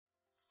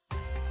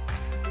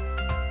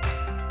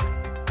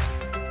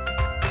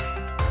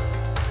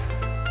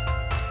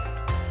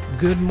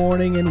Good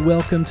morning and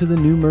welcome to the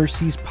New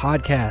Mercies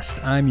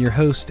podcast. I'm your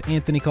host,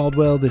 Anthony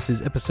Caldwell. This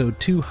is episode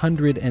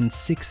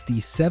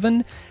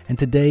 267, and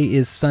today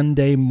is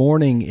Sunday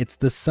morning. It's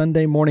the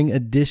Sunday morning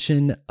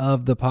edition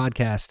of the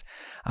podcast.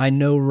 I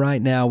know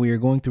right now we are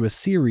going through a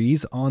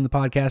series on the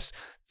podcast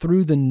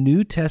through the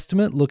New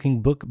Testament,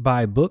 looking book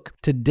by book.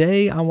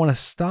 Today, I want to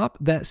stop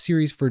that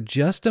series for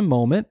just a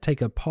moment,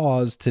 take a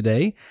pause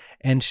today,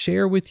 and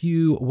share with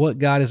you what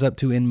God is up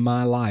to in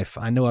my life.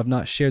 I know I've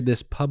not shared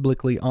this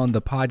publicly on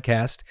the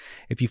podcast.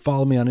 If you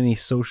follow me on any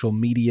social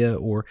media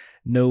or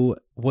know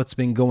what's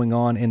been going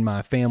on in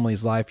my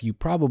family's life, you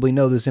probably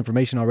know this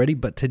information already,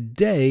 but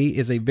today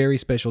is a very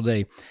special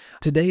day.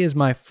 Today is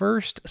my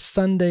first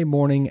Sunday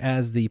morning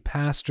as the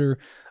pastor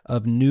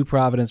of New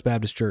Providence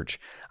Baptist Church.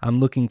 I'm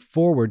looking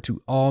forward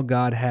to all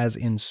God has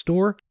in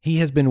store. He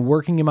has been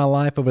working in my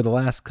life over the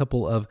last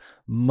couple of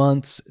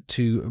months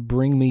to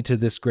bring me to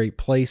this great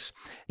place.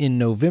 In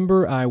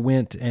November, I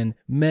went and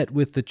met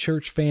with the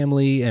church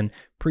family and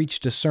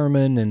preached a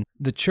sermon, and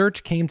the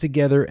church came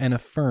together and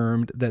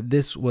affirmed that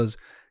this was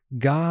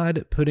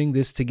God putting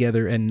this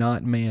together and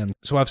not man.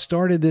 So I've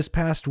started this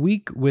past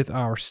week with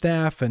our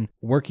staff and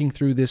working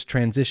through this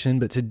transition,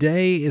 but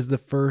today is the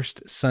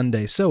first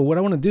Sunday. So what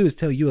I want to do is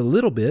tell you a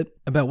little bit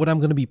about what I'm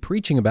going to be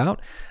preaching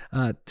about.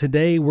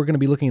 Today we're going to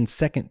be looking in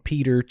 2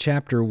 Peter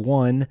chapter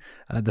 1,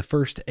 the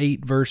first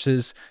 8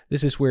 verses.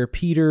 This is where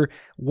Peter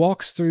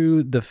walks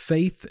through the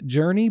faith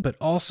journey, but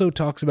also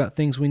talks about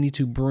things we need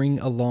to bring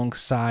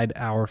alongside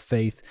our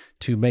faith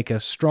to make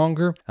us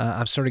stronger.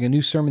 I'm starting a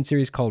new sermon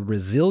series called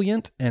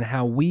Resilient, and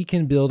how we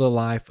can build a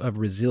life of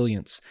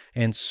resilience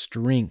and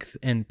strength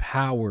and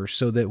power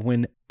so that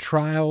when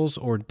trials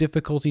or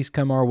difficulties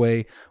come our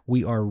way,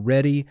 we are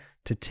ready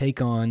to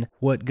take on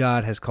what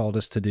God has called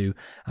us to do.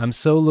 I'm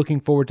so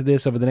looking forward to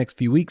this over the next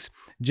few weeks.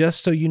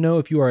 Just so you know,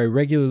 if you are a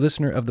regular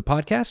listener of the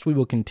podcast, we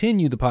will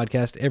continue the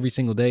podcast every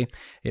single day.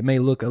 It may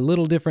look a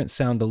little different,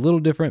 sound a little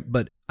different,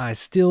 but I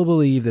still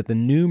believe that the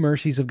new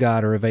mercies of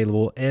God are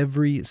available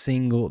every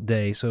single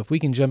day. So if we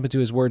can jump into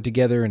His Word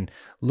together and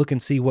look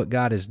and see what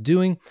God is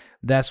doing,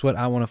 that's what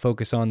I want to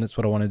focus on. That's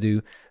what I want to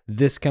do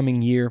this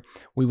coming year.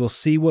 We will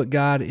see what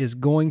God is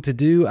going to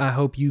do. I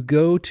hope you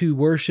go to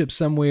worship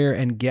somewhere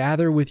and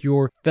gather with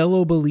your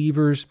fellow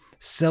believers,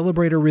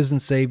 celebrate our risen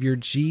Savior.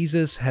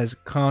 Jesus has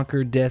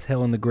conquered death,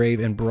 hell, and the grave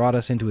and brought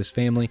us into His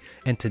family.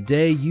 And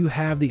today you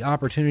have the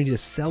opportunity to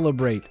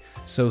celebrate.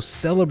 So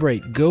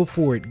celebrate, go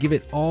for it, give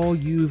it all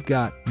you've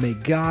got. May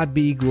God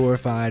be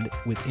glorified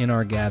within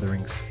our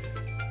gatherings.